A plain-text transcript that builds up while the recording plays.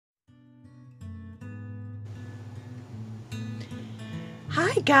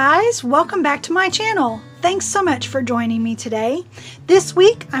Alright guys, welcome back to my channel. Thanks so much for joining me today. This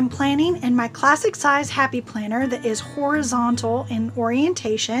week I'm planning in my classic size happy planner that is horizontal in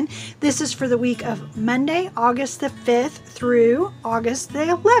orientation. This is for the week of Monday, August the 5th through August the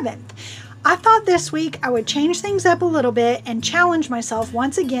 11th. I thought this week I would change things up a little bit and challenge myself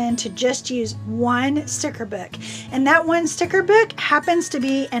once again to just use one sticker book. And that one sticker book happens to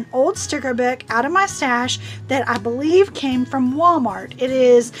be an old sticker book out of my stash that I believe came from Walmart. It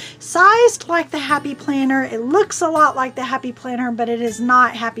is sized like the Happy Planner. It looks a lot like the Happy Planner, but it is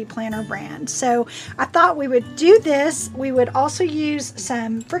not Happy Planner brand. So I thought we would do this. We would also use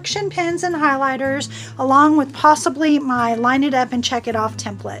some friction pens and highlighters along with possibly my line it up and check it off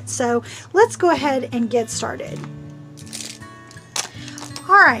template. So let's go ahead and get started.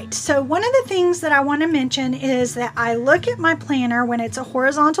 Alright, so one of the things that I want to mention is that I look at my planner when it's a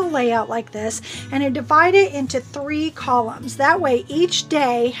horizontal layout like this, and I divide it into 3 columns. That way each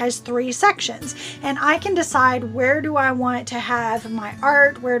day has 3 sections, and I can decide where do I want to have my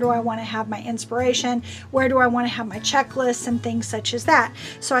art, where do I want to have my inspiration, where do I want to have my checklists and things such as that.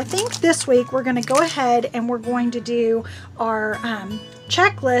 So I think this week we're going to go ahead and we're going to do our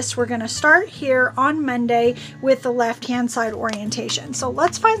checklist. We're going to start here on Monday with the left hand side orientation. So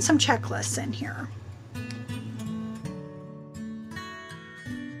let's find some checklists in here.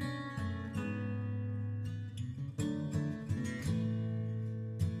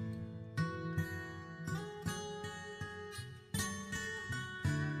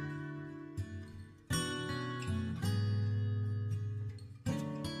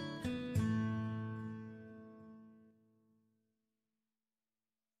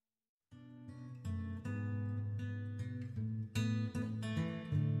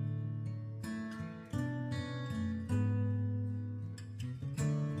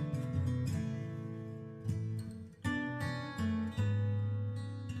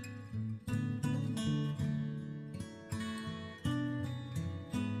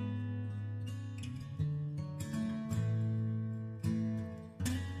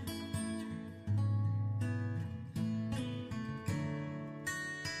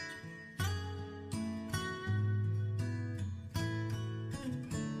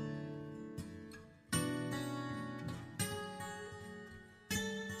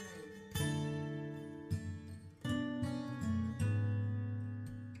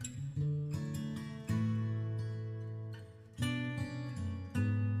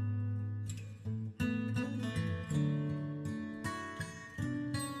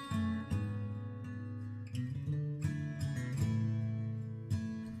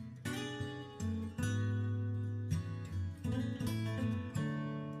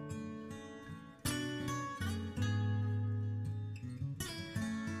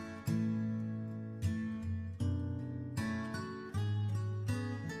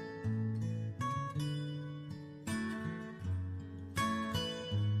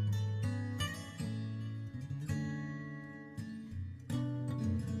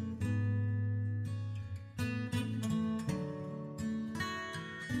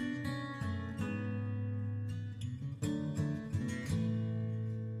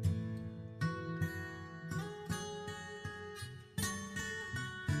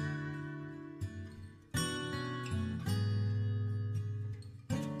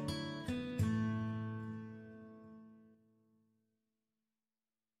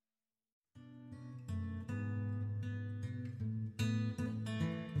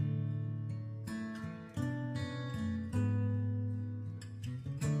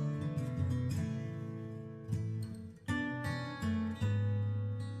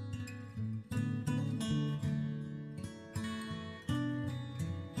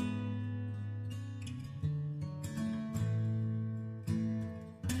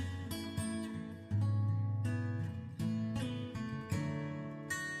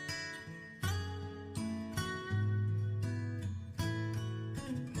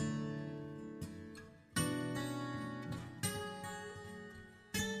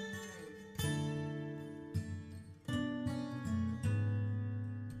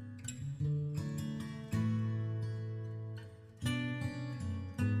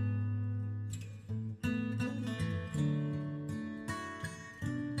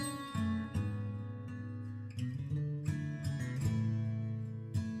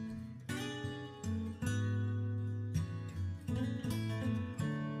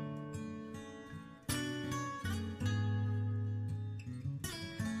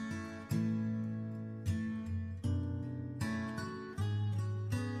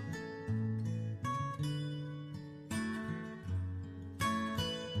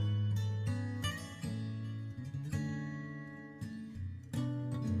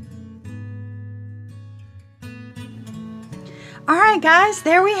 Alright guys,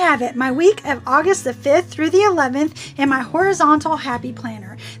 there we have it. My week of August the 5th through the 11th in my horizontal happy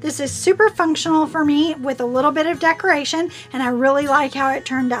planner. This is super functional for me with a little bit of decoration, and I really like how it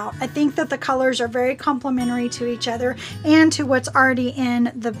turned out. I think that the colors are very complementary to each other and to what's already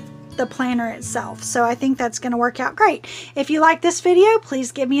in the planner itself. So I think that's going to work out great. If you like this video,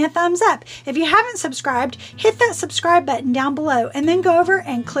 please give me a thumbs up. If you haven't subscribed, hit that subscribe button down below and then go over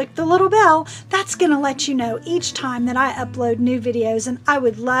and click the little bell. That's going to let you know each time that I upload new videos, and I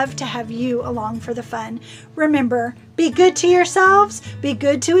would love to have you along for the fun. Remember, be good to yourselves, be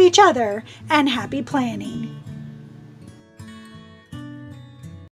good to each other, and happy planning.